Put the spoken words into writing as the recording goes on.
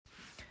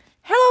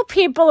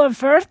people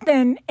of Earth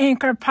and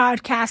Anchor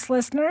podcast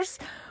listeners.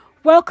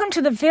 Welcome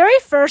to the very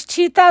first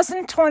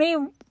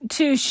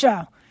 2022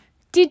 show.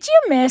 Did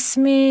you miss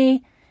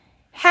me?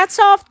 Hats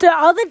off to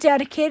all the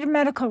dedicated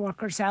medical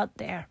workers out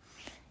there.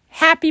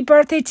 Happy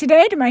birthday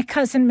today to my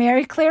cousin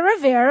Mary Claire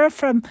Rivera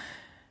from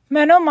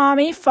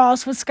Menominee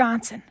Falls,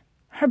 Wisconsin.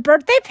 Her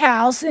birthday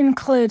pals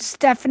include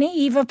Stephanie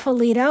Eva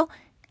Polito,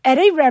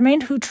 Eddie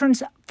Remond, who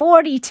turns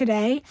 40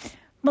 today,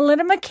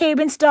 Melinda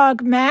McCabe's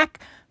dog Mac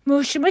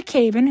Musha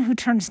McCabe, who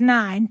turns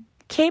 9,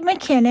 Kate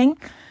McKinnon,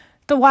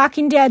 The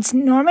Walking Dead's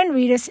Norman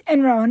Reedus,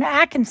 and Rowan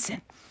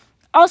Atkinson.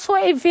 Also,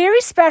 a very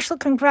special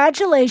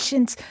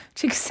congratulations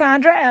to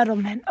Cassandra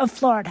Edelman of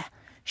Florida.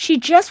 She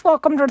just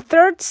welcomed her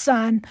third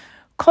son,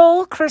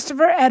 Cole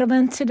Christopher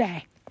Edelman,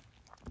 today.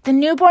 The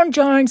newborn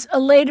joins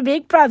elated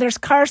big brothers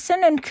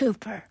Carson and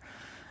Cooper.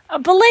 A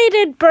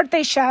belated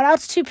birthday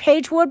shout-outs to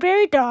Paige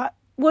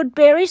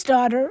Woodbury's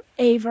daughter,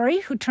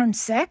 Avery, who turned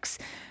 6,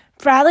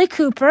 Bradley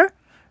Cooper,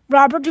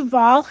 Robert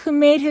Duvall, who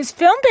made his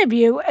film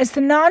debut as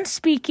the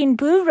non-speaking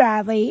Boo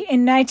Radley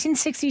in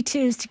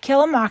 1962's To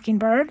Kill a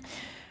Mockingbird,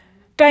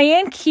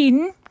 Diane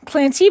Keaton,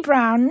 Clancy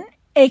Brown,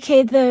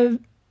 a.k.a. the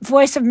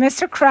voice of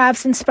Mr.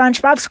 Krabs in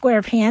SpongeBob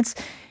SquarePants,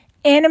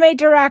 anime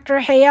director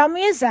Hayao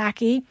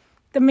Miyazaki,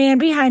 the man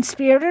behind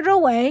Spirited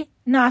Away,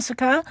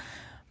 Nausicaa,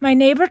 My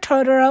Neighbor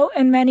Totoro,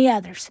 and many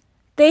others.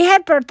 They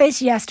had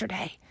birthdays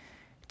yesterday.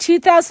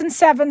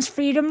 2007's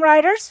Freedom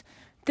Riders,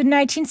 the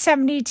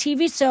 1970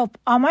 TV soap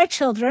All My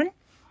Children,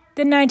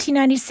 the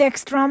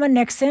 1996 drama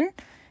Nixon,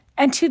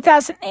 and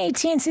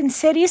 2018's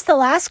Insidious: The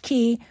Last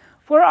Key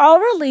were all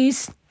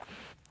released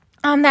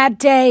on that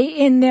day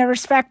in their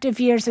respective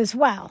years as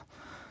well.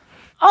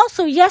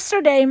 Also,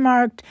 yesterday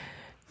marked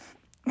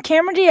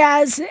Cameron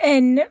Diaz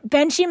and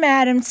Benji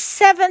Madden's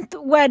 7th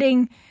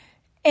wedding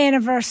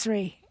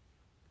anniversary.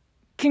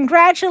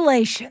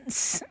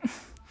 Congratulations.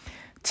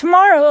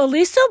 Tomorrow,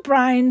 Elise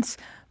O'Brien's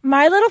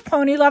My Little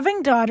Pony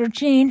loving daughter,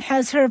 Jean,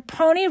 has her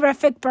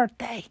pony-rific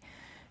birthday.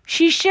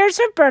 She shares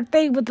her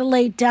birthday with the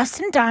late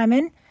Dustin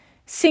Diamond,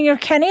 singer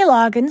Kenny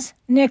Loggins,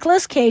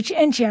 Nicolas Cage,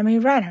 and Jeremy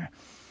Renner.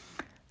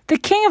 The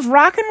king of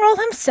rock and roll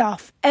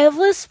himself,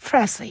 Elvis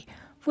Presley,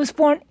 was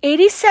born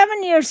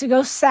 87 years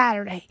ago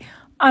Saturday,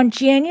 on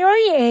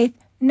January 8,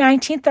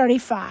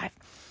 1935.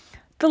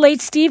 The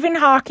late Stephen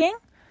Hawking,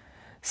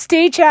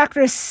 stage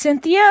actress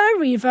Cynthia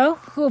Erivo,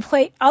 who will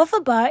play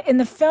Elphaba in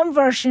the film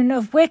version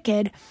of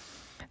Wicked,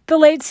 the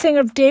late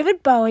singer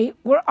David Bowie,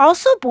 were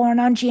also born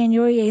on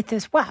January 8th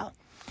as well.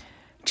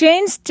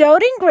 Jane's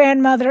doting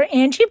grandmother,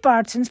 Angie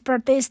Bartson's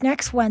birthday is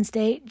next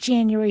Wednesday,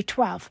 January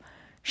 12th.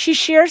 She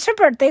shares her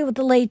birthday with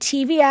the late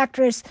TV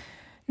actress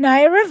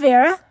Naya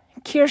Rivera,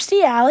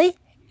 Kirstie Alley,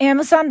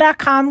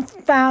 Amazon.com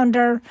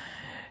founder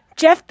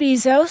Jeff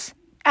Bezos,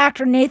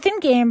 actor Nathan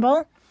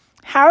Gamble,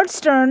 Howard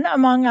Stern,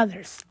 among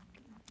others.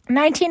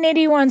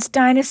 1981's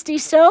Dynasty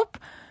soap,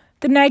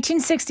 the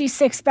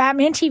 1966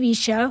 Batman TV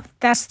show,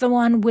 that's the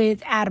one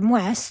with Adam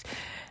West,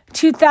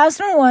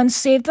 2001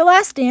 Save the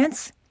Last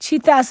Dance,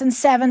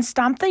 2007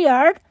 Stomp the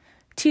Yard,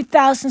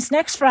 2000's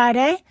Next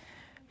Friday,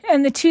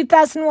 and the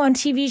 2001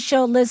 TV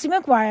show Lizzie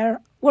McGuire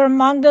were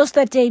among those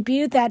that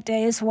debuted that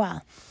day as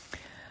well.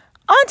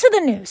 On to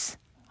the news.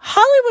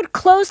 Hollywood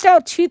closed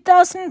out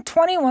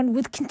 2021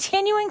 with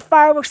continuing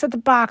fireworks at the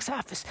box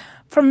office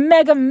from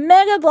mega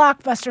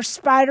blockbuster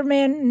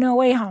Spider-Man No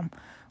Way Home,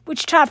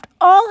 which topped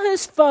all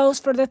his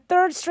foes for the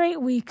third straight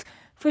week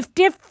with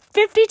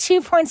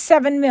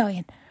 $52.7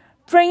 million,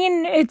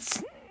 bringing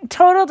its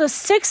total to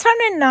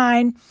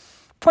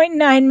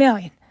 $609.9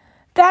 million.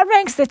 That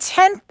ranks the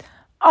 10th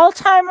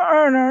all-time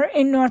earner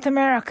in North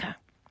America.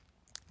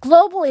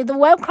 Globally, the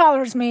web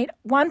crawlers made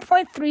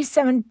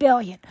 $1.37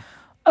 billion,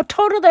 a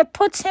total that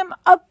puts him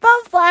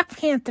above Black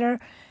Panther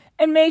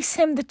and makes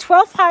him the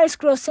 12th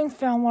highest-grossing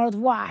film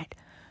worldwide.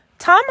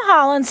 Tom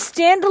Holland's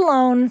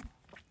standalone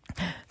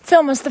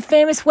film as the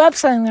famous web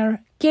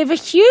slinger gave a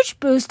huge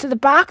boost to the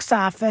box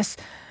office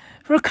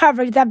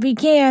recovery that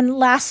began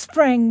last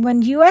spring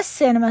when U.S.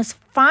 cinemas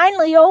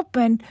finally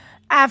opened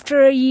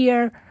after a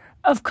year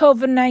of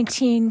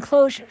COVID-19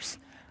 closures.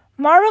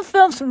 Marvel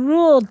films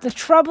ruled the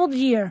troubled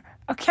year,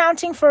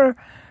 accounting for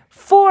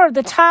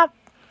the top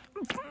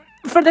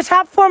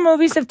 4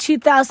 movies of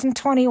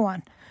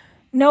 2021.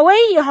 No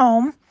Way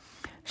Home,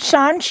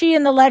 Shang-Chi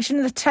and the Legend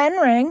of the Ten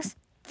Rings,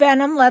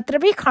 Venom, Let There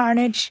Be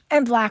Carnage,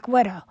 and Black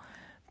Widow.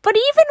 But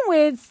even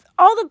with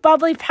all the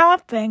bubbly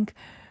popping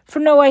for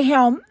No Way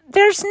Home,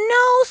 there's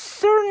no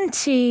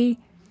certainty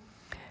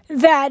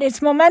that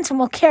its momentum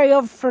will carry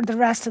over for the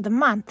rest of the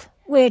month,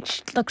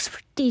 which looks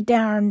pretty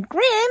darn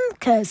grim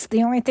because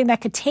the only thing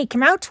that could take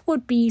him out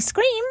would be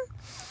Scream.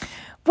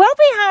 Well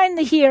behind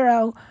the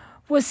hero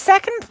was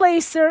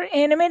second-placer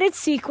animated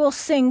sequel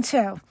Sing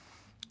 2.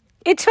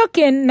 It took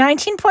in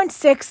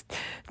 19.6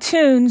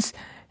 tunes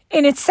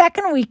in its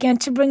second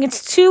weekend to bring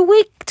its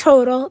 2-week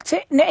total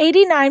to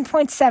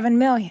 $89.7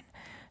 million.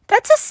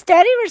 That's a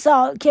steady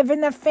result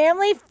given that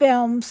family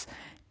films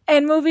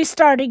and movies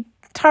started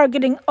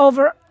targeting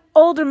older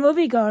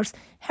moviegoers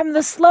have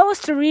the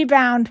slowest to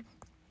rebound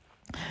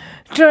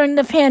during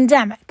the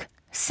pandemic.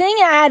 Singh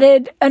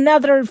added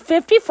another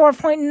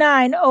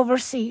 54.9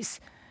 overseas.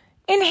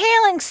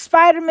 Inhaling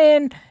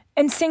Spider-Man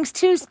and Sing's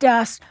 2's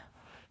dust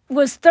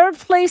was third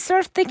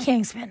placer The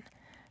Kingsman,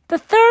 the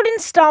third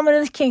installment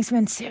of the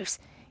Kingsman series.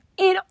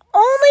 It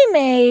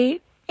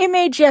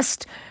made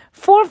just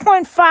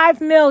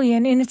 $4.5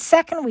 million in its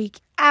second week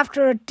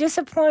after a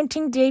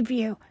disappointing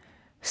debut.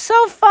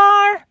 So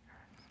far,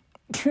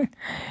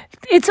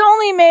 it's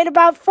only made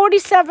about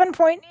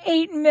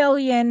 $47.8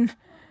 million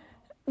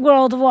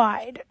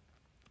worldwide,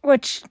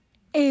 which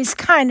is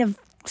kind of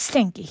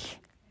stinky.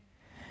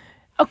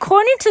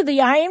 According to the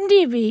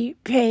IMDb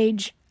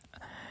page,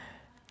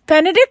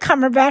 Benedict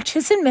Cumberbatch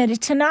has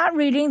admitted to not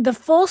reading the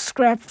full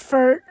script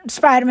for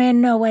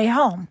Spider-Man No Way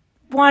Home,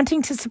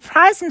 wanting to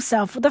surprise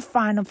himself with the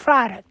final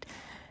product.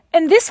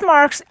 And this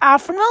marks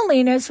Alfred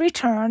Molina's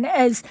return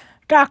as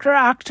Dr.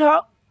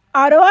 Otto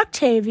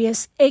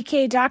Octavius,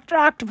 a.k.a. Dr.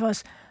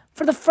 Octopus,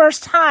 for the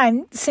first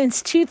time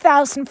since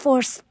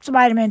 2004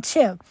 Spider-Man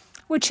 2,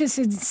 which is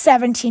in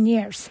 17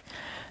 years.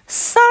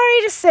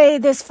 Sorry to say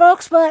this,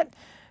 folks, but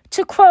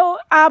to quote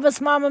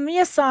ABBA's Mamma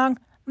Mia song,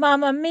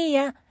 Mamma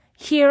Mia,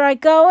 here I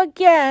go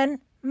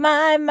again,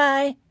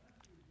 my.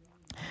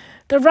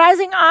 The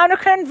rising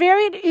Omicron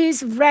variant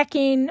is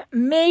wreaking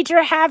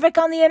major havoc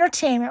on the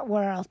entertainment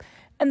world,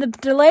 and the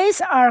delays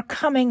are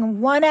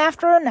coming one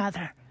after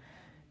another.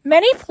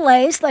 Many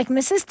plays, like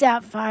Mrs.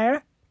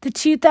 Doubtfire, the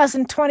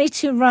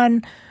 2022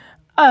 run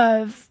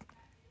of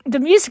The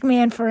Music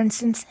Man, for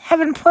instance, have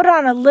been put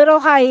on a little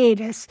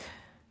hiatus.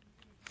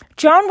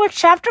 John Wick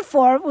Chapter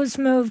 4 was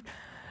moved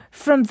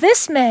from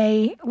this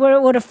May, where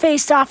it would have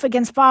faced off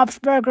against Bob's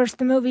Burgers,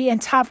 the movie,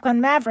 and Top Gun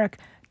Maverick,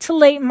 to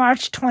late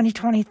March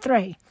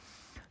 2023.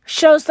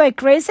 Shows like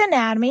Grey's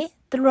Anatomy,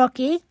 The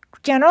Rookie,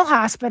 General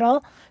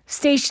Hospital,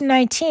 Station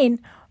 19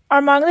 are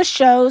among the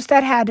shows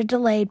that had a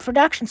delayed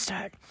production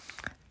start.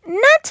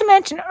 Not to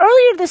mention,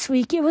 earlier this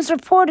week, it was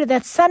reported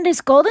that Sunday's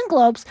Golden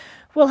Globes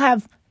will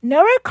have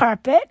no red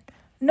carpet,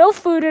 no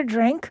food or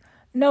drink,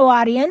 no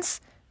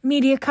audience,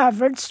 media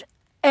coverage,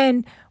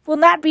 and will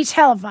not be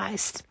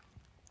televised.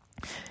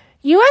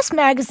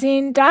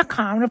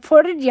 USMagazine.com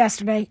reported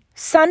yesterday,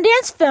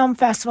 Sundance Film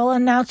Festival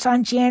announced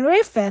on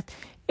January 5th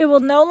it will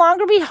no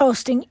longer be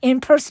hosting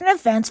in-person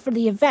events for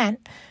the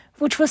event,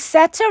 which was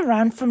set to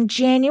run from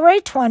January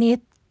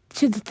 20th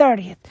to the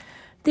 30th.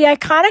 The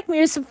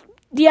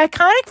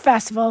iconic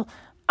festival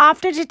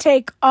opted to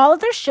take all of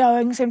their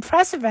showings and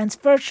press events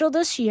virtual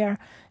this year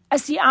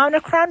as the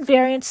Omicron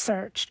variant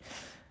surged.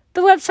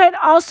 The website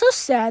also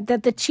said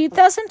that the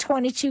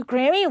 2022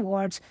 Grammy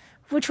Awards,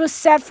 which was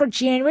set for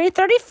January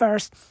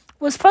 31st,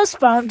 was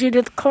postponed due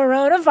to the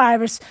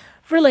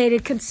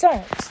coronavirus-related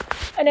concerns.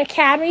 An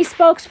Academy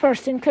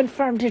spokesperson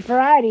confirmed to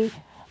Variety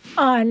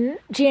on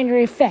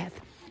January 5th.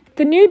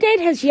 The new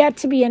date has yet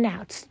to be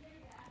announced.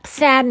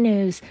 Sad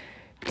news.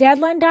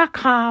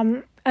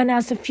 Deadline.com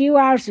announced a few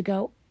hours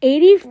ago,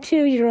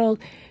 82-year-old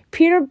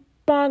Peter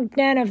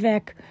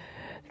Bogdanovich,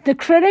 the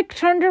critic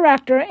turned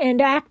director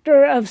and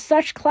actor of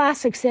such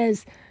classics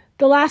as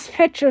The Last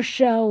Picture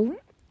Show,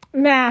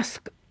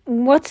 Mask,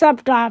 What's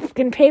Up, Doc,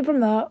 and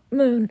Paper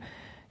Moon,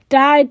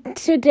 died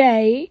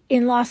today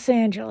in Los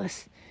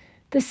Angeles.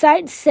 The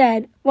site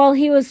said, while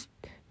he was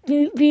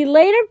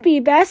later be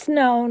best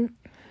known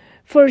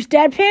for his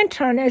deadpan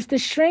turn as the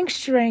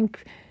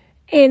Shrink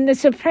in The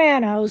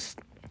Sopranos,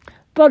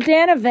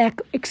 Bogdanovich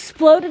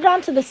exploded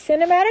onto the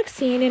cinematic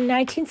scene in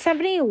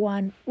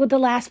 1971 with The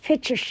Last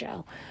Picture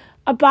Show,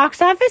 a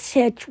box office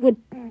hit which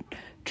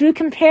drew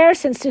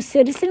comparisons to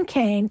Citizen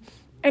Kane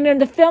and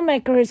earned the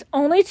filmmaker his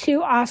only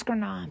 2 Oscar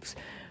noms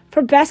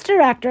for Best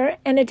Director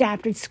and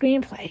Adapted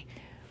Screenplay.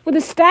 With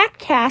a stacked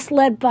cast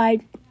led by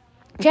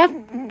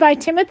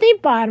Timothy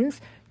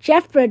Bottoms,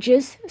 Jeff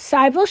Bridges,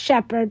 Sybil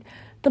Shepherd,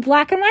 the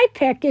black and white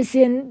pic is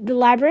in the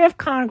Library of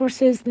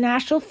Congress's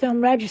National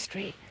Film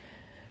Registry.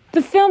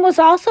 The film was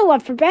also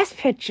up for Best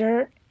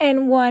Picture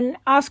and won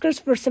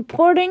Oscars for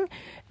Supporting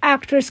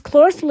Actress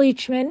Cloris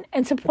Leachman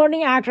and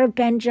Supporting Actor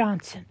Ben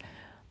Johnson.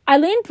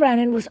 Eileen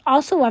Brennan was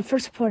also up for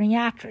Supporting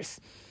Actress.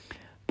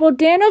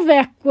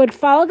 Bogdanovich would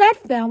follow that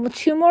film with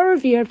 2 more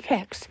revered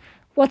picks.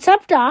 What's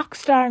Up, Doc,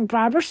 starring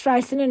Barbara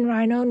Streisand and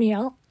Ryan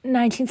O'Neal,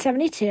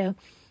 1972,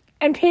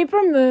 and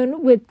Paper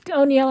Moon with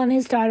O'Neal and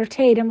his daughter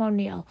Tatum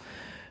O'Neal,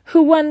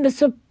 who won the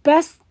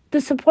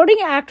Supporting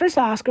Actress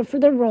Oscar for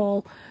the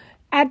role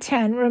at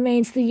 10,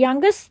 remains the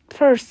youngest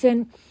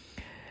person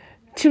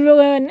to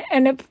win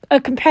a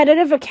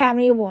competitive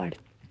Academy Award.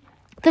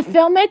 The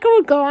filmmaker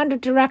would go on to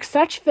direct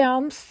such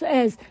films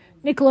as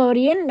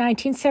Nickelodeon,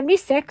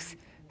 1976,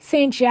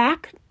 St.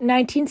 Jack,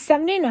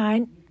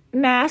 1979,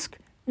 Mask,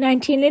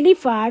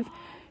 1985,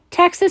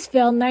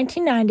 Texasville,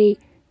 1990,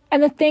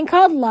 and The Thing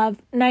Called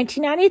Love,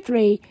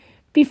 1993,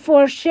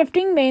 before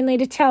shifting mainly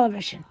to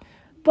television.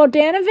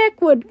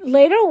 Bogdanovich would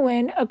later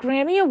win a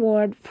Grammy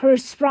Award for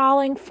his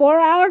sprawling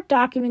 4-hour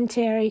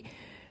documentary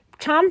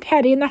Tom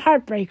Petty and the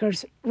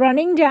Heartbreakers,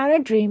 Running Down a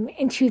Dream,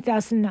 in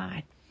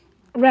 2009.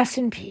 Rest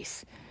in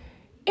peace.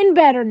 In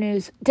better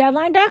news,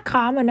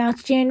 Deadline.com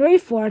announced January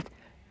 4th,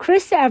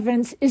 Chris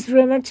Evans is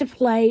rumored to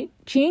play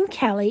Gene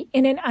Kelly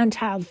in an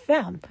untitled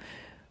film,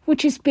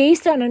 which is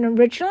based on an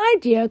original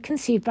idea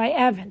conceived by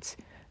Evans.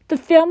 The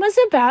film is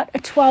about a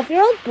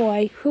 12-year-old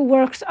boy who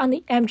works on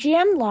the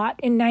MGM lot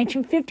in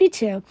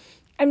 1952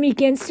 and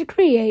begins to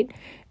create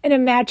an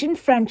imagined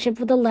friendship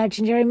with the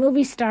legendary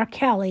movie star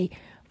Kelly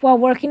while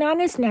working on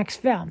his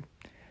next film.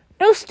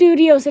 No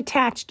studios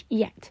attached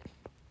yet.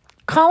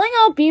 Calling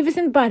all Beavis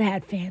and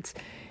Butthead fans,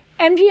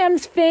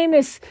 MGM's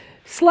famous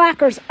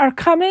slackers are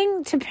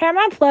coming to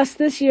Paramount Plus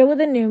this year with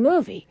a new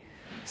movie.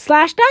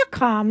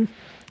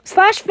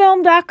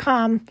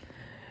 Slashfilm.com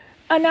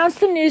announced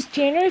the news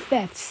January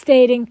 5th,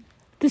 stating,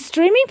 the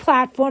streaming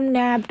platform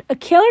nabbed a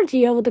killer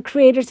deal with the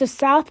creators of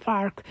South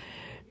Park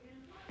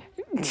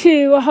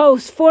to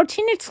host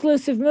 14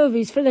 exclusive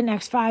movies for the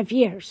next 5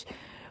 years,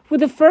 with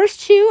the first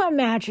two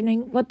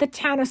imagining what the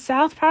town of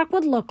South Park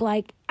would look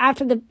like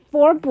after the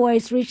four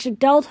boys reached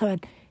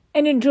adulthood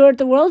and endured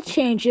the world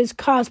changes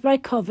caused by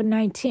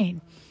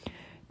COVID-19.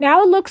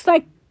 Now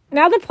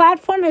the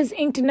platform has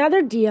inked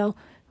another deal,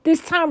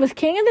 this time with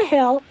King of the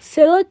Hill,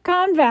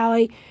 Silicon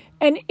Valley,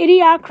 and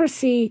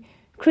Idiocracy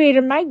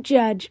creator Mike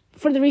Judge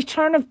for the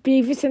return of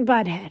Beavis and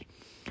Butthead.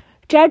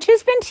 Judge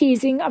has been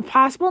teasing a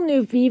possible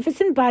new Beavis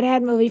and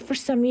Butthead movie for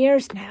some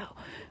years now,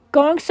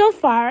 going so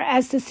far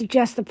as to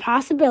suggest the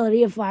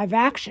possibility of live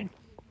action.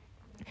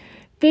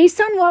 Based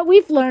on what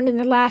we've learned in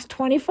the last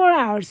 24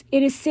 hours,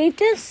 it is safe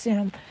to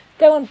assume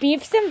that when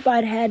Beavis and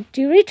Butthead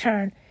do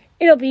return,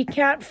 it'll be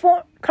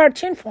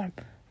cartoon form,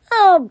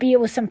 albeit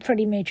with some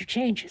pretty major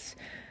changes.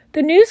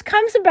 The news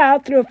comes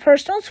about through a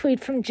personal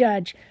tweet from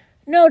Judge,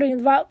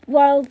 noting that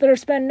while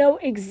there's been no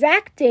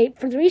exact date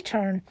for the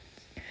return,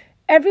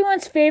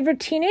 everyone's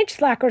favorite teenage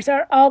slackers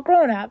are all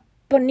grown up,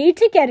 but need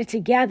to get it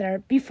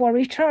together before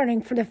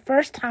returning for the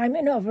first time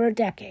in over a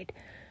decade.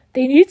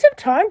 They need some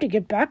time to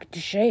get back into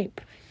shape.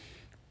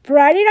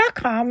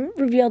 Variety.com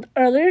revealed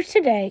earlier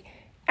today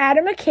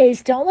Adam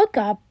McKay's Don't Look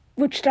Up,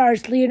 which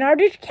stars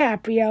Leonardo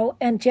DiCaprio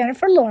and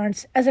Jennifer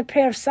Lawrence as a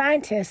pair of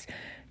scientists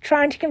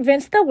trying to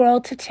convince the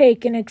world to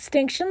take an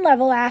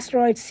extinction-level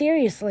asteroid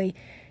seriously,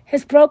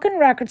 has broken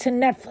records on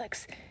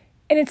Netflix.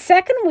 In its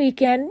second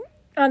weekend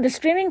on the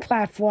streaming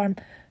platform,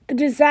 the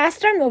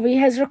disaster movie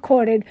has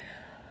recorded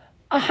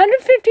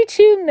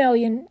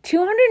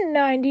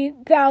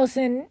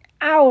 152,290,000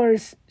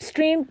 hours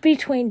streamed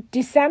between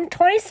December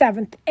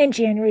 27th and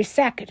January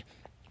 2nd,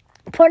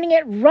 putting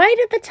it right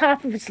at the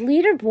top of its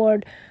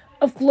leaderboard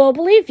of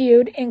globally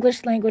viewed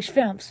English-language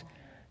films.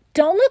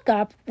 Don't Look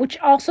Up, which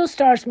also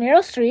stars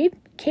Meryl Streep,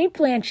 Cate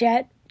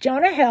Blanchett,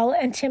 Jonah Hill,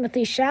 and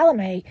Timothée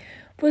Chalamet,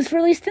 was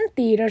released in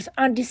theaters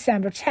on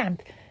December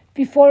 10th,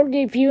 before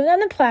debuting on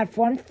the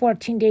platform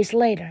 14 days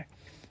later.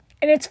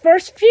 In its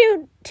first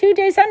 2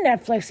 days on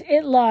Netflix,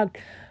 it logged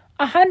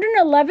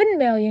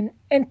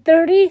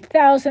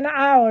 111,030,000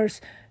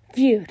 hours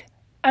viewed.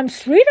 I'm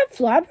straight up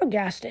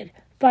flabbergasted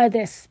by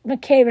this,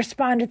 McKay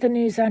responded to the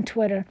news on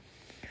Twitter.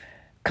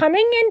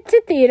 Coming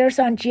into theaters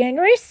on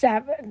January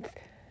 7th,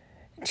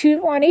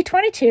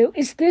 2022,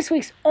 is this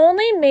week's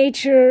only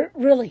major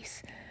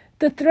release.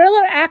 The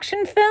thriller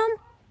action film,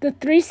 The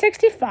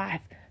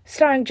 365,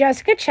 starring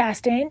Jessica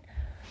Chastain,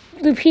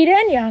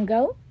 Lupita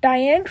Nyong'o,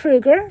 Diane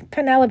Kruger,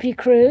 Penelope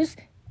Cruz,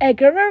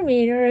 Edgar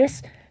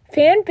Ramirez,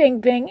 Fan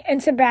Bingbing,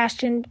 and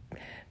Sebastian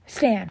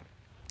Stan.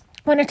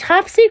 When a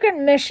top-secret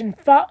mission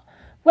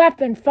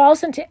weapon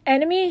falls into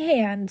enemy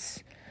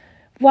hands,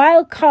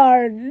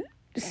 wild-card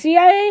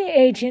CIA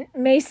agent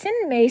Mason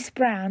Mace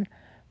Brown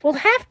will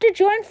have to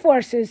join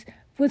forces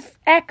with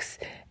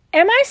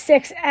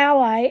ex-MI6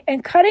 ally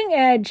and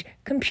cutting-edge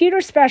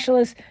computer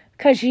specialist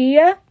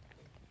Kaguya,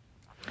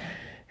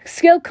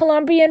 skilled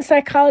Colombian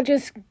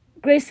psychologist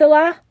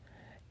Graciela,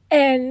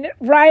 and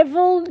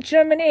rival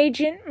German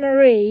agent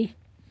Marie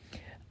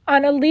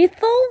on a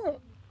lethal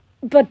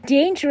but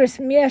dangerous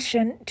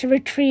mission to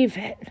retrieve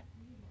it.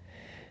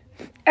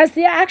 As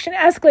the action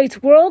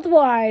escalates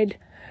worldwide,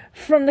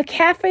 from the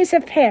cafes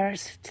of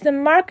Paris to the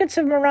markets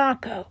of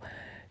Morocco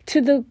to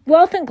the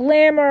wealth and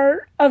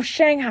glamour of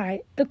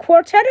Shanghai, the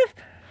quartet of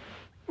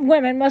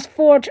women must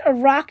forge a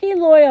rocky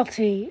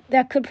loyalty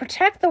that could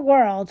protect the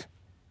world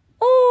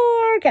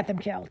or get them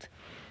killed.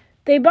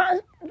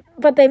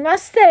 But they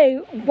must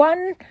stay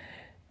one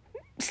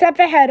step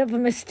ahead of a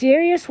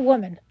mysterious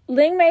woman,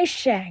 Ling Mei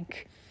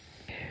Shank,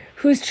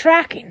 who's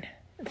tracking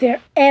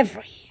their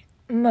every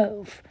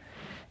move.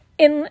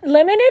 In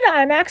limited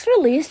IMAX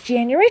release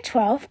January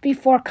 12th,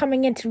 before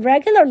coming into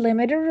regular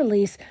limited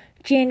release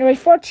January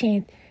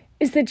 14th,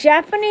 is the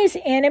Japanese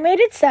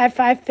animated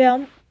sci-fi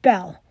film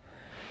Belle,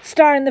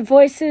 starring the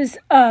voices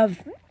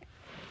of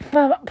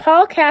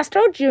Paul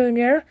Castro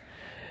Jr.,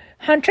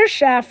 Hunter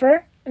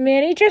Schaffer,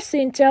 Manny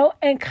Jacinto,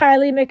 and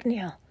Kylie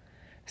McNeil.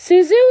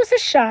 Suzu is a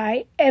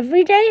shy,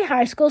 everyday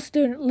high school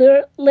student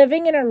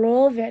living in a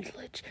rural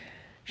village.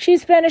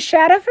 She's been a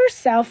shadow of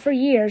herself for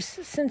years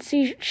since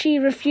she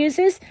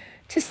refuses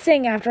to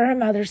sing after her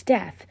mother's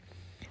death.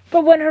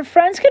 But when her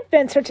friends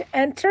convince her to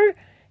enter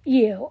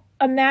U,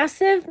 a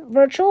massive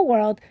virtual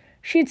world,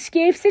 she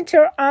escapes into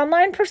her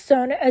online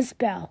persona as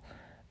Belle,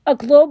 a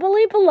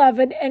globally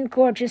beloved and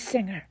gorgeous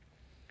singer.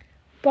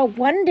 But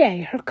one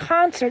day, her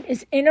concert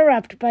is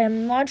interrupted by a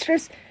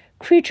monstrous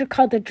creature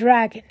called the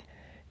Dragon,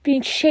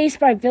 being chased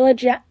by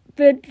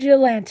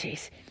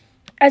vigilantes.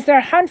 As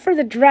their hunt for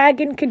the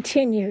Dragon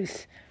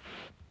continues,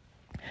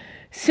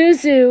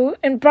 Suzu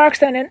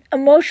embarks on an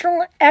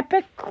emotional,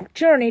 epic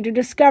journey to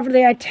discover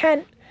the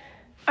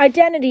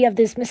identity of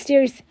this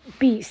mysterious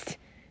beast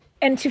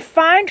and to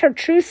find her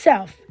true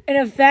self in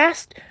a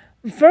vast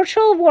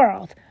virtual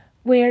world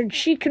where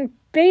she can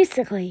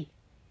basically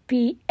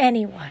be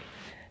anyone.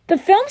 The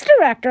film's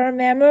director,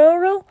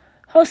 Mamoru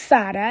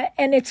Hosoda,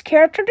 and its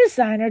character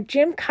designer,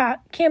 Jim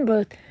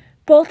Kimbuth,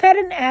 both had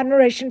an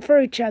admiration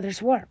for each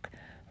other's work.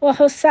 While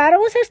Hosoda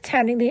was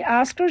attending the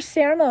Oscars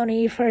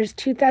ceremony for his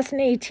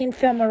 2018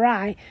 film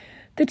Mirai,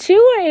 the two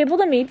were able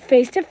to meet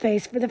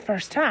face-to-face for the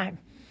first time.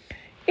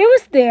 It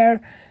was there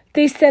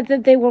they said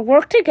that they would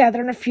work together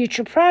on a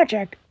future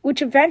project,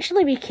 which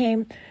eventually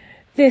became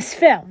this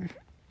film.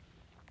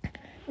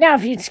 Now,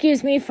 if you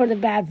excuse me for the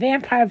bad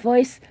vampire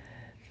voice,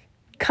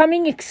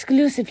 coming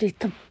exclusively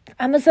to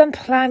Amazon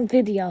Prime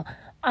Video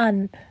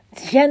on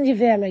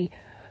January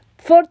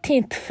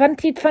 14th,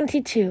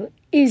 2022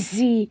 is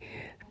the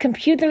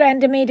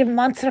computer-animated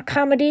monster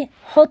comedy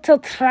Hotel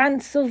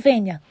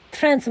Transylvania,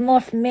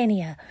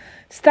 Transmorphmania,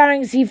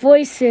 starring the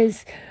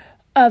voices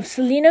of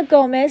Selena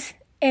Gomez,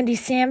 Andy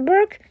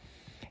Samberg,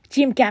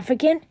 Jim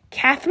Gaffigan,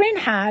 Catherine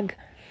Hogg,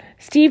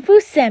 Steve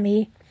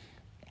Buscemi,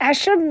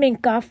 Asher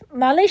Minkoff,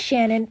 Molly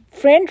Shannon,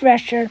 Fran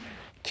Drescher,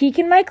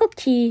 Keegan-Michael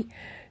Key,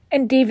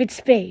 and David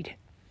Spade.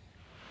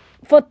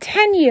 For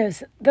 10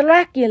 years,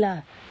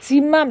 Dracula, the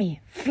Mummy,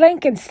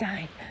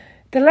 Frankenstein,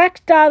 the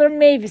Black Daughter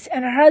Mavis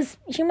and her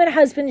human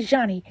husband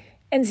Johnny,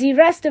 and the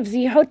rest of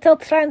the Hotel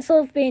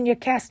Transylvania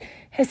cast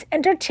has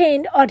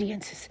entertained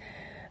audiences.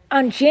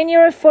 On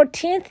January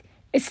 14th,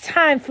 it's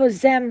time for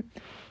them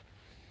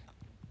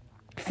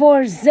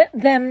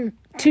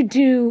to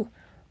do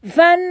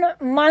one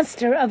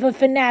monster of a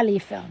finale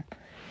film.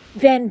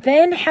 Then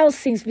Van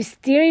Helsing's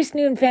mysterious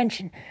new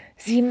invention,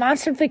 the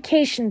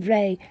monstrification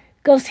ray,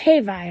 goes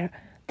haywire.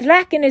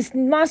 Drac and his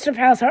monster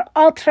pals are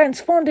all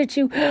transformed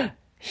into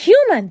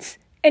humans,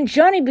 and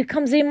Johnny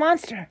becomes a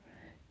monster.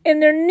 In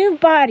their new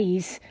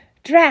bodies,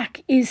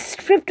 Drac is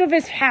stripped of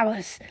his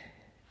powers,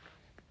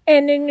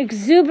 and an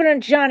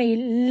exuberant Johnny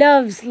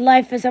loves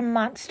life as a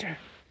monster.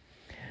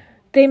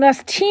 They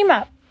must team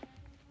up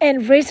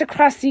and race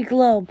across the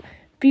globe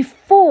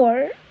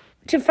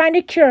to find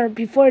a cure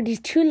before it is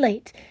too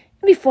late,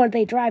 and before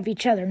they drive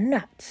each other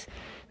nuts.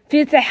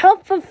 With the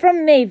help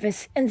from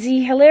Mavis and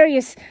the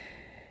hilarious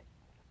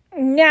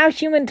now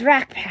human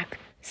Drac Pack,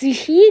 the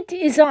heat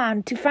is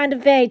on to find a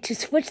way to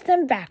switch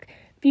them back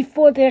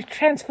before their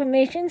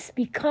transformations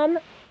become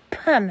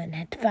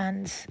permanent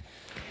ones.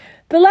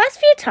 The last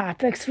few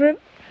topics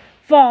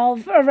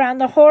revolve around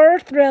the horror,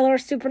 thriller,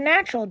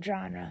 supernatural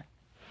genre.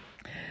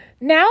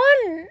 Now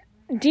on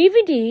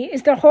DVD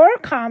is the horror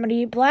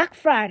comedy Black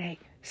Friday,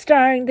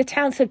 starring the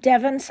talents of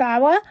Devon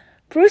Sawa,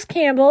 Bruce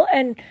Campbell,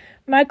 and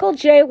Michael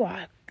J.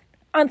 Watt.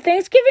 On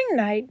Thanksgiving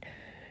night,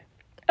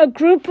 a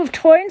group of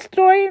toy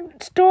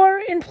store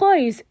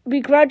employees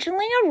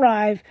begrudgingly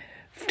arrive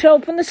to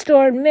open the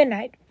store at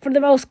midnight for the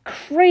most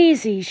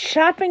crazy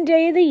shopping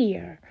day of the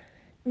year.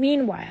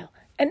 Meanwhile,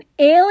 an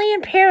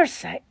alien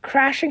parasite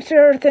crashing to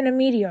Earth in a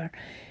meteor,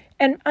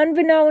 and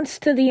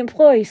unbeknownst to the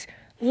employees,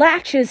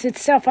 latches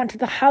itself onto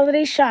the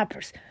holiday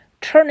shoppers,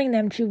 turning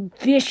them to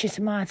vicious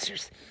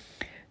monsters.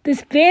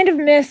 This band of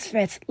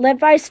misfits, led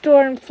by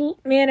store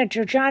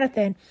manager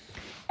Jonathan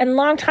and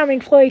longtime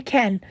employee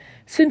Ken,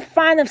 soon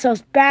find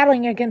themselves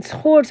battling against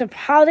hordes of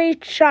holiday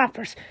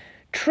shoppers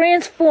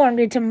transformed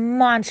into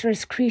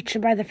monstrous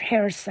creatures by the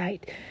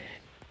parasite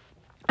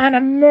on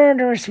a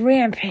murderous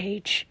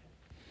rampage.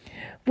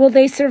 Will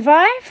they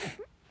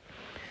survive?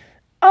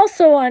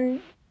 Also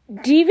on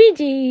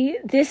DVD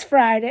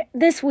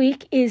this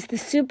week is the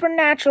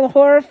supernatural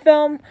horror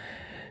film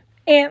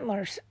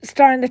Antlers,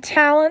 starring the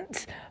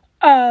talents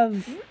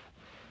of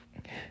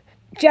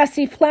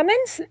Jesse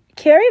Plemons,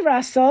 Kerry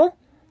Russell,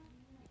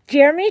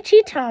 Jeremy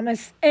T.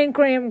 Thomas, and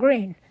Graham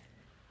Greene.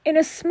 In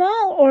a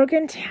small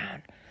Oregon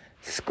town,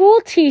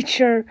 school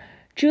teacher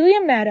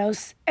Julia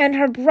Meadows and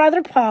her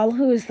brother Paul,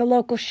 who is the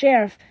local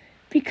sheriff,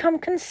 become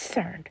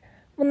concerned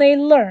when they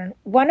learn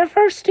one of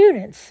her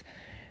students,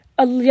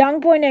 a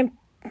young boy named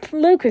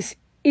Lucas,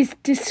 is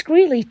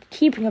discreetly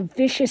keeping a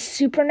vicious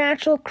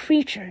supernatural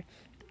creature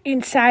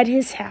inside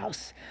his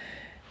house.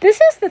 This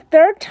is the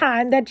third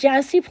time that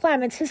Jesse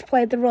Plemons has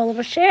played the role of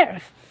a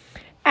sheriff,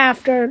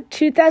 after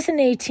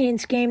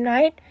 2018's Game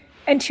Night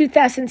and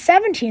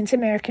 2017's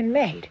American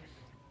Made.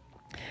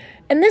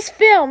 And this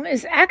film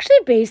is actually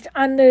based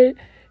on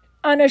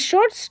a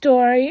short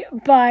story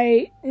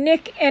by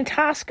Nick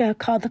Antosca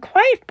called The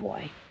Quiet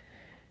Boy.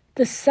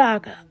 The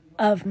saga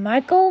of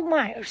Michael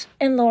Myers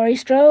and Laurie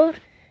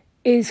Strode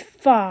is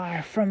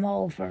far from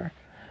over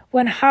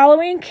when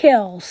Halloween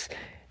Kills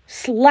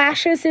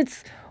slashes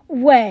its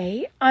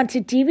way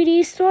onto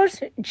DVD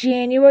stores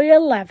January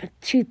 11th,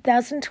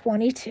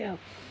 2022.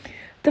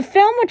 The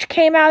film, which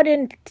came out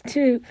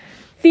into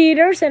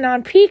theaters and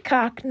on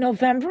Peacock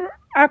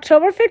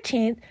October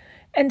 15th,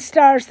 and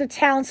stars the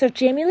talents of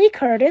Jamie Lee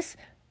Curtis,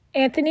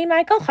 Anthony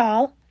Michael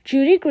Hall,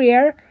 Judy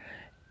Greer,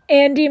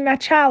 Andy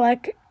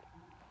Michalek,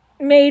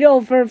 made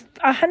over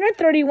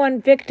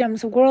 131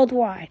 victims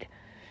worldwide.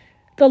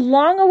 The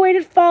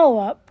long-awaited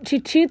follow-up to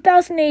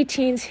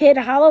 2018's hit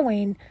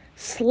Halloween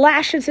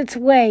slashes its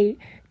way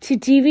to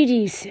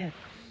DVD soon.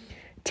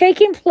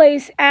 Taking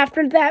place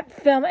after that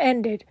film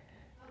ended,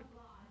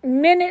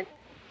 minutes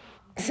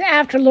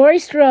after Laurie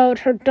Strode,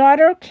 her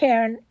daughter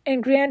Karen,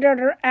 and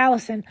granddaughter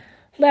Allison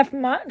left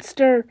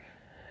monster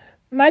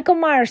Michael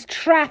Myers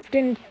trapped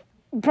and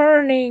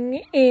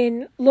burning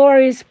in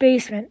Laurie's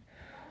basement.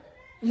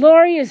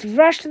 Laurie is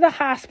rushed to the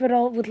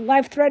hospital with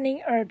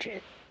life-threatening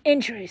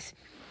injuries.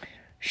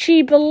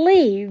 She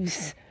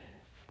believes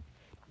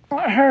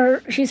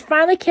she's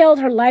finally killed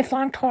her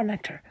lifelong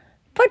tormentor,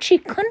 but she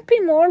couldn't be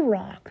more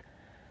wrong.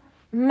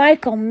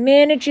 Michael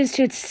manages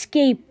to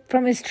escape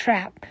from his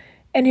trap,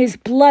 and his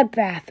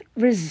bloodbath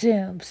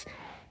resumes.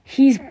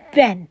 He's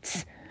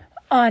bent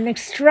on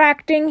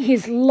extracting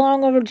his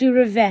long-overdue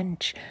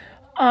revenge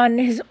on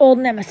his old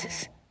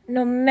nemesis,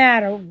 no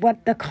matter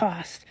what the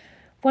cost.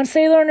 Once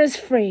they learn he's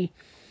free,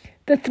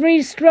 the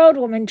three Strode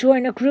women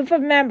join a group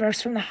of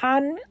members from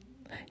the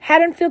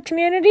Haddonfield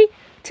community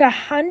to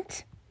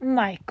hunt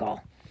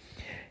Michael.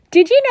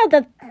 Did you know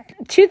that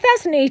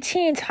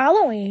 2018's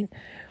Halloween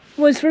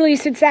was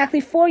released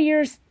exactly 40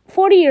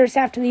 years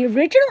after the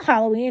original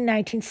Halloween in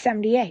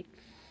 1978?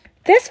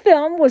 This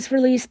film was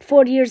released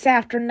 40 years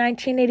after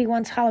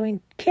 1981's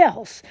Halloween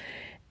Kills,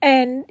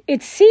 and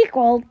its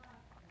sequel,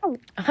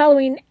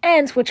 Halloween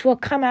Ends, which will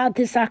come out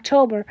this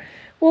October,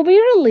 will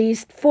be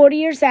released 40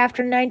 years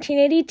after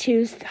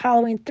 1982's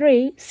Halloween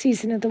 3,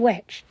 Season of the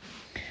Witch.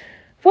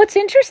 What's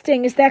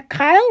interesting is that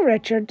Kyle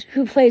Richards,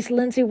 who plays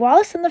Lindsay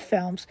Wallace in the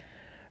film's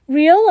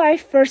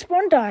real-life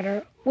firstborn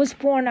daughter, was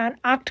born on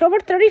October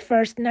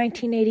 31st,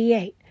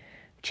 1988,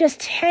 just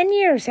 10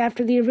 years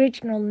after the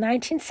original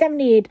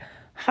 1978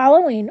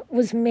 Halloween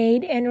was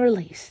made and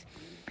released.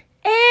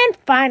 And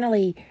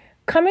finally,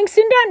 coming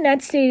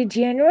soon.net stated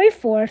January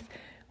 4th,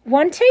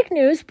 One Take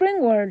News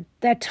bring word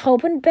that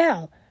Tobin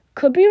Bell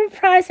could be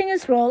reprising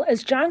his role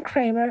as John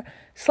Kramer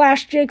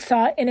 /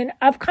 Jigsaw in an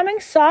upcoming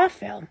Saw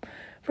film,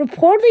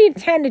 reportedly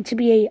intended to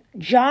be a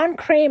John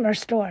Kramer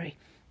story.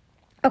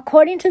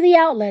 According to the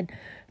outlet,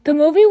 the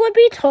movie would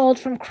be told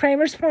from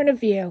Kramer's point of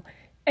view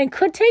and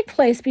could take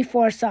place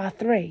before Saw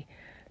 3.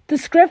 The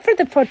script for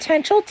the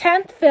potential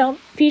 10th film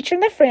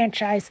featuring the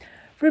franchise,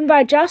 written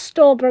by Josh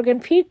Stolberg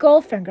and Pete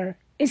Goldfinger,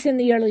 is in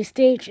the early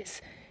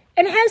stages,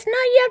 and has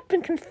not yet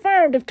been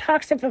confirmed if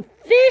talks have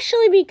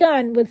officially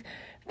begun with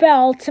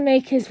Bell to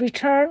make his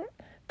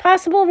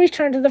possible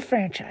return to the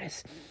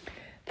franchise.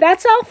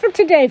 That's all for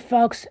today,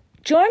 folks.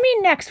 Join me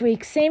next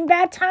week, same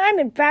bad time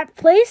and bad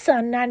place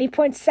on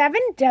 90.7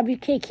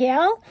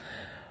 WKKL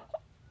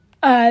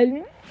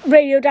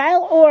radio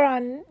dial or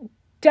on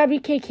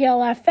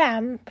WKKL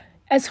FM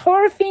as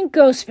horror fiend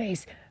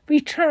Ghostface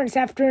returns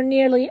after a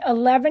nearly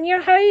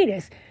 11-year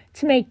hiatus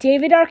to make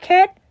David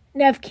Arquette,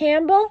 Neve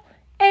Campbell,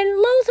 and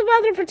loads of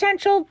other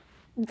potential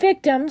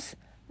victims,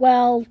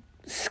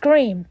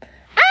 scream.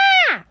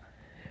 Ah!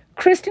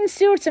 Kristen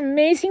Stewart's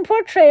amazing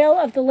portrayal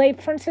of the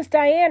late Princess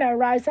Diana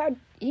arrives on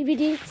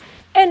DVD,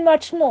 and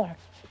much more.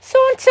 So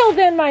until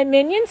then, my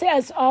minions,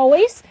 as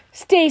always,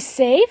 stay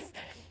safe,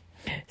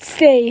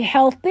 stay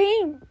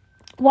healthy,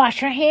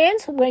 wash your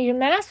hands, wear your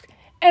mask,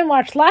 and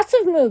watch lots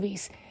of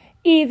movies.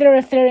 Either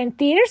if they're in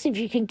theaters, if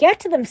you can get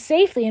to them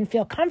safely and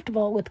feel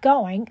comfortable with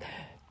going,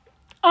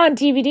 on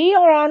DVD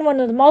or on one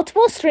of the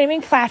multiple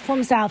streaming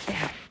platforms out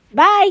there.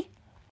 Bye!